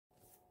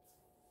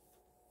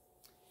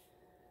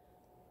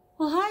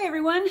Well, hi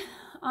everyone.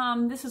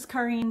 This is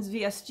Kareen's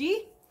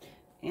VSG,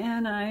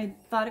 and I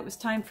thought it was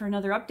time for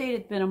another update.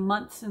 It's been a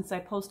month since I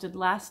posted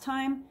last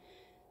time,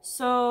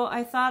 so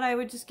I thought I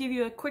would just give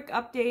you a quick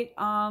update.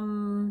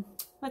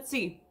 Let's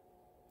see.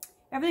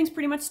 Everything's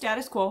pretty much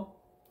status quo.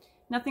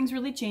 Nothing's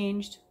really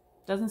changed.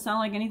 Doesn't sound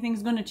like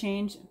anything's going to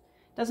change.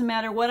 Doesn't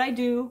matter what I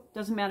do.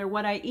 Doesn't matter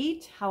what I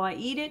eat, how I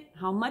eat it,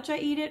 how much I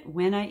eat it,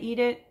 when I eat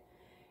it.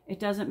 It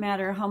doesn't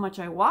matter how much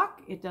I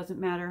walk. It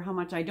doesn't matter how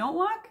much I don't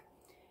walk.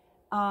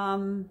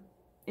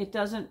 It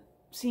doesn't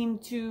seem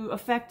to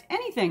affect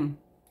anything.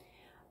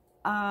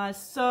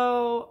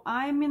 So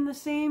I'm in the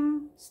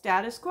same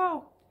status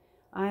quo.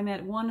 I'm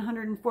at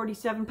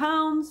 147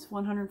 pounds,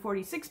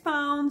 146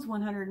 pounds,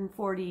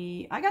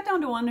 140. I got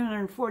down to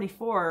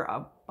 144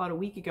 about a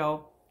week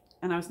ago,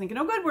 and I was thinking,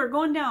 oh good, we're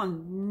going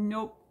down.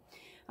 Nope.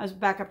 I was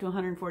back up to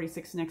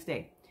 146 the next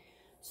day.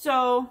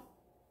 So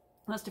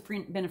must have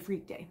been a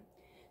freak day.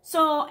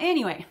 So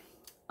anyway,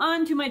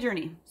 on to my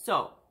journey.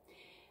 So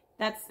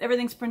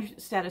everything's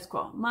status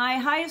quo. My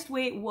highest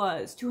weight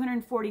was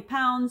 240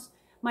 pounds.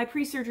 My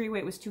pre-surgery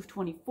weight was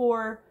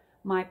 224.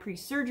 My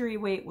pre-surgery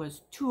weight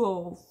was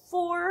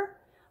 204.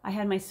 I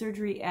had my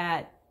surgery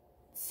at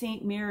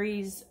St.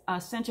 Mary's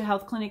Essentia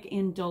Health Clinic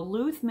in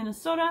Duluth,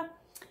 Minnesota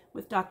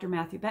with Dr.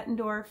 Matthew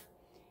Bettendorf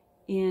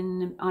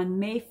on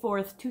May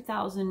 4th,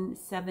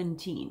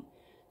 2017.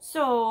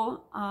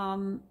 So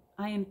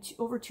I am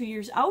over 2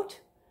 years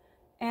out,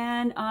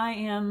 and I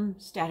am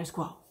status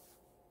quo.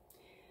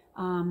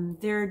 I'm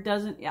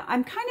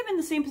kind of in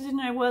the same position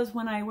I was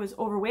when I was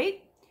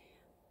overweight.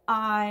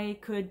 I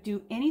could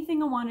do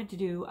anything I wanted to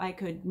do. I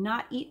could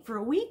not eat for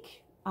a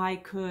week. I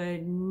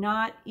could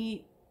not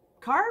eat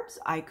carbs.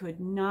 I could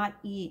not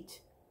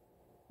eat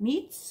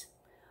meats.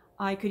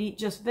 I could eat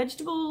just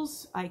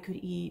vegetables. I could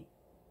eat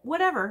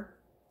whatever.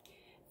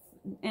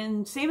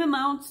 And same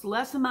amounts,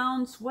 less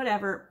amounts,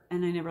 whatever.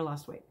 And I never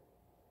lost weight.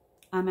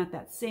 I'm at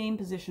that same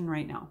position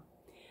right now.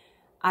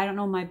 I don't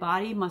know, my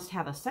body must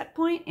have a set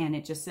point and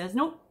it just says,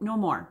 nope, no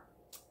more.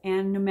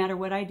 And no matter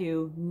what I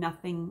do,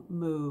 nothing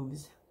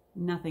moves.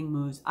 Nothing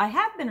moves. I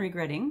have been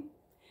regretting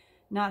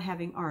not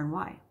having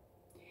RNY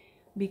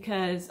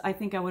because I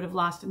think I would have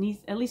lost at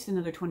least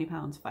another 20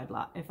 pounds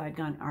if I'd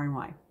gone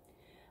RNY.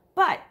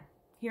 But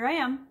here I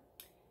am,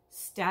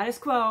 status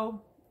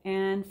quo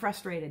and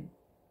frustrated.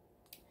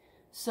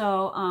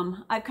 So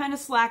I've kind of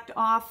slacked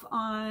off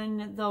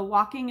on the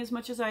walking as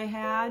much as I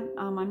had.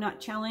 I'm not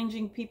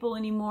challenging people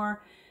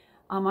anymore.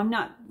 I'm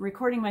not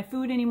recording my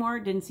food anymore.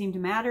 It didn't seem to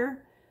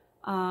matter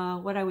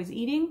what I was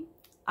eating.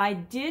 I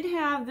did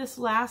have this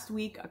last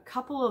week a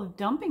couple of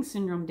dumping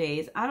syndrome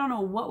days. I don't know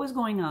what was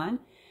going on.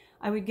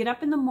 I would get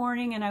up in the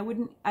morning and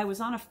I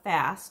was on a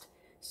fast,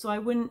 so I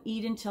wouldn't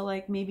eat until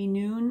like maybe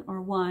noon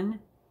or 1,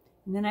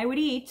 and then I would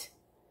eat.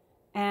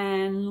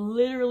 And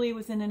literally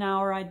within an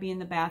hour, I'd be in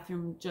the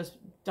bathroom just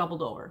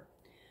doubled over.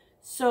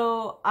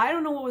 So I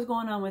don't know what was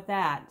going on with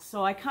that.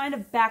 So I kind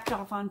of backed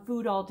off on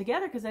food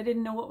altogether because I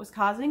didn't know what was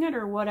causing it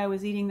or what I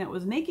was eating that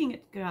was making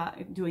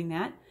it doing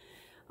that.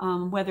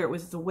 Whether it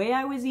was the way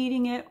I was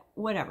eating it,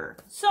 whatever.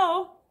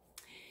 So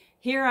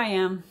here I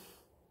am,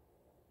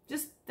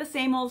 just the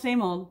same old,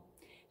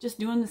 just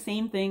doing the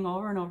same thing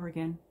over and over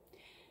again.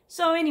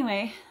 So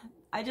anyway,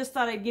 I just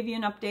thought I'd give you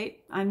an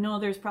update. I know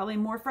there's probably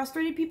more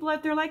frustrated people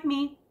out there like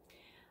me.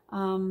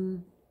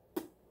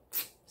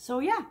 So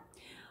yeah.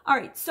 All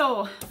right.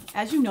 So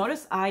as you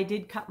notice, I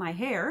did cut my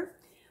hair.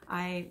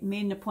 I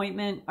made an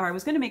appointment, or I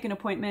was going to make an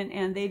appointment,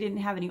 and they didn't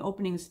have any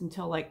openings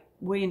until like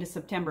way into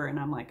September. And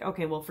I'm like,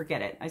 okay, well,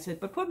 forget it. I said,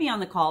 but put me on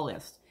the call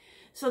list.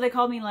 So they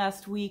called me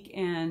last week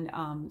and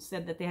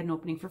said that they had an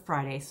opening for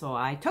Friday. So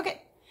I took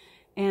it.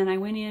 And I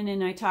went in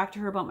and I talked to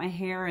her about my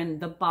hair, and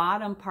the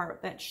bottom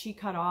part that she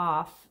cut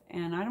off,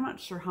 and I'm not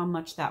sure how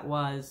much that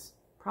was,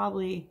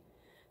 probably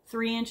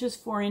 3 inches,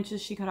 4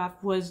 inches she cut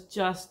off, was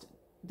just,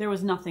 there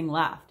was nothing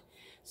left.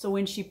 So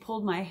when she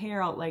pulled my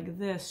hair out like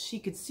this, she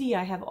could see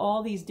I have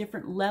all these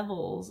different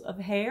levels of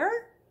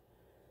hair.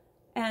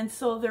 And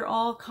so they're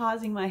all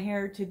causing my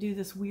hair to do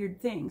this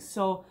weird thing.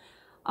 So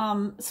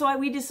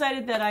we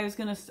decided that I'm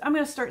going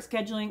to start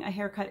scheduling a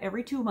haircut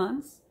every 2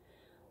 months.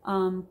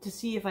 To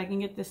see if I can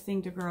get this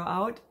thing to grow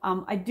out.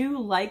 I do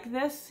like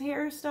this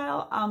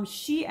hairstyle.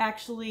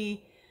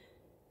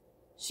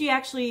 She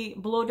actually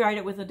blow dried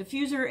it with a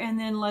diffuser and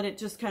then let it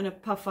just kind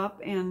of puff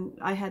up, and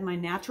I had my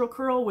natural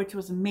curl, which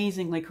was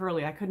amazingly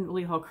curly. I couldn't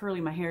believe how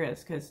curly my hair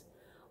is because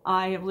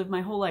I have lived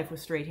my whole life with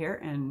straight hair,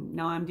 and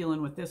now I'm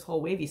dealing with this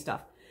whole wavy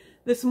stuff.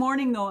 This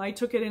morning though, I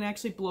took it and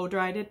actually blow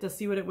dried it to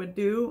see what it would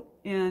do,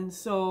 and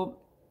so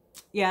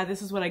yeah,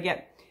 this is what I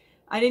get.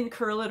 I didn't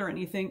curl it or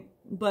anything,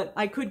 but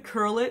I could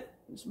curl it,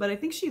 but I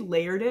think she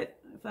layered it.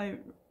 I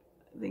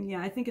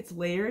think it's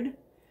layered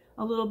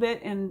a little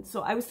bit, and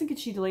so I was thinking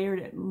she layered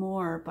it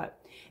more, but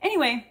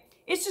anyway,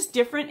 it's just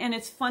different, and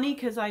it's funny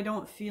because I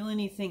don't feel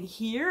anything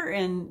here,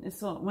 and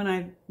so when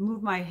I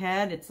move my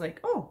head, it's like,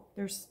 oh,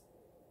 there's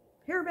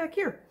hair back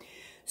here.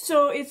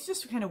 So it's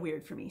just kind of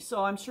weird for me.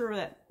 So I'm sure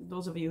that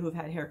those of you who've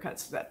had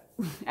haircuts that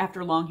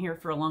after long hair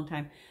for a long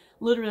time,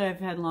 literally I've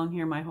had long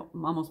hair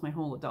almost my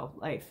whole adult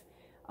life.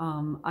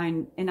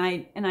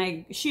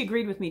 She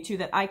agreed with me too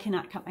that I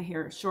cannot cut my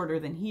hair shorter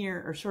than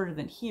here or shorter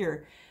than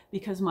here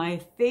because my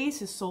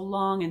face is so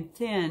long and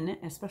thin,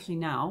 especially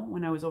now.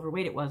 When I was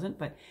overweight it wasn't,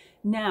 but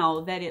now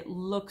that it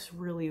looks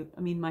really,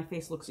 I mean, my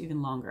face looks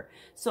even longer.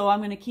 So I'm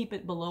going to keep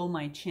it below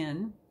my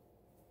chin,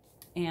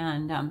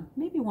 and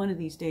maybe one of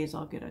these days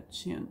I'll get a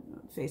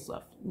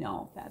facelift.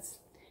 No, that's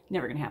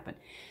never going to happen.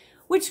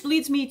 Which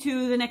leads me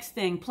to the next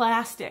thing,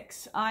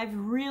 plastics. I've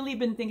really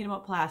been thinking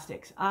about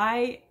plastics.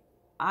 I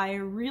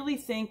really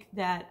think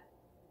that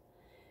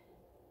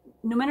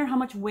no matter how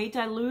much weight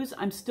I lose,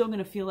 I'm still going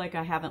to feel like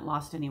I haven't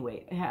lost any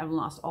weight. I haven't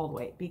lost all the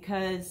weight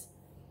because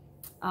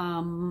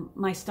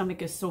my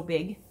stomach is so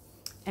big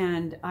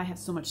and I have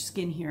so much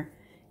skin here.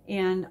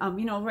 And,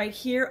 you know, right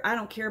here, I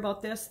don't care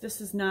about this.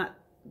 This is not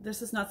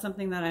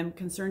something that I'm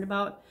concerned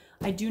about.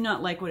 I do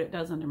not like what it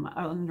does under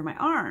my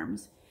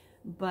arms,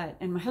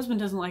 and my husband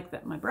doesn't like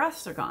that my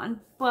breasts are gone,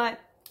 but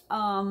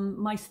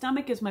my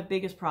stomach is my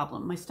biggest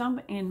problem, my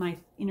stomach and my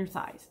inner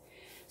thighs.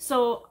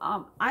 So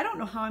I don't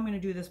know how I'm going to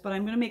do this, but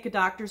I'm going to make a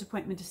doctor's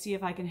appointment to see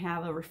if I can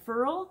have a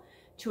referral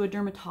to a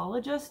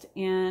dermatologist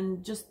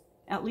and just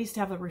at least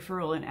have a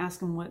referral and ask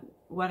them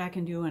what I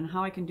can do and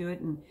how I can do it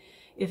and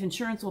if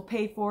insurance will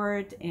pay for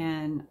it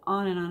and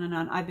on and on and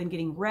on. I've been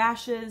getting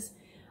rashes.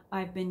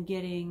 I've been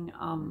getting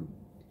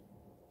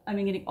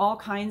all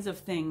kinds of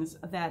things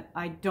that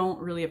I don't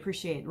really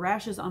appreciate.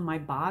 Rashes on my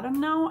bottom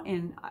now,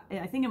 and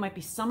I think it might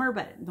be summer,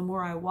 but the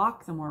more I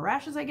walk, the more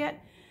rashes I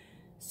get.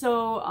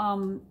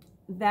 So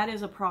that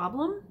is a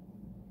problem.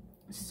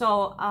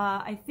 So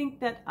I think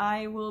that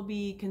I will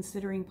be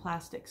considering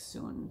plastics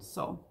soon.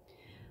 So,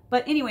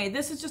 but anyway,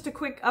 this is just a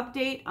quick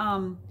update.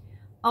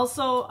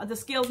 Also, the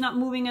scale's not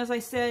moving, as I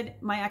said.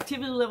 My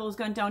activity level has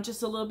gone down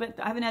just a little bit.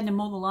 I haven't had to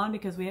mow the lawn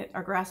because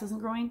our grass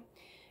isn't growing.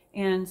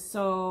 And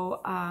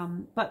so,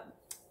 but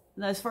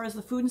as far as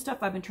the food and stuff,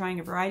 I've been trying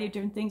a variety of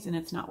different things and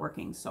it's not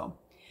working. So,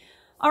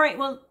 all right,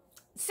 well,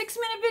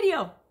 6-minute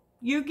video.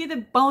 You get a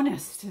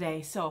bonus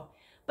today. So,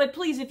 but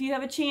please, if you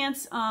have a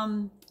chance,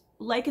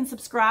 like and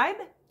subscribe.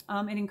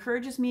 It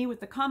encourages me with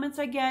the comments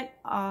I get.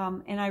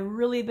 And I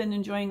really have been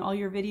enjoying all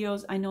your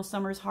videos. I know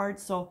summer's hard,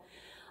 so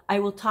I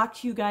will talk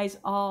to you guys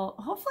all,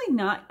 hopefully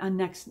not in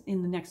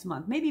the next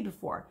month, maybe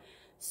before.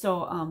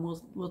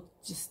 So we'll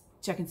just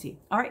check and see.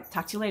 All right,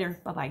 talk to you later.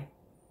 Bye-bye.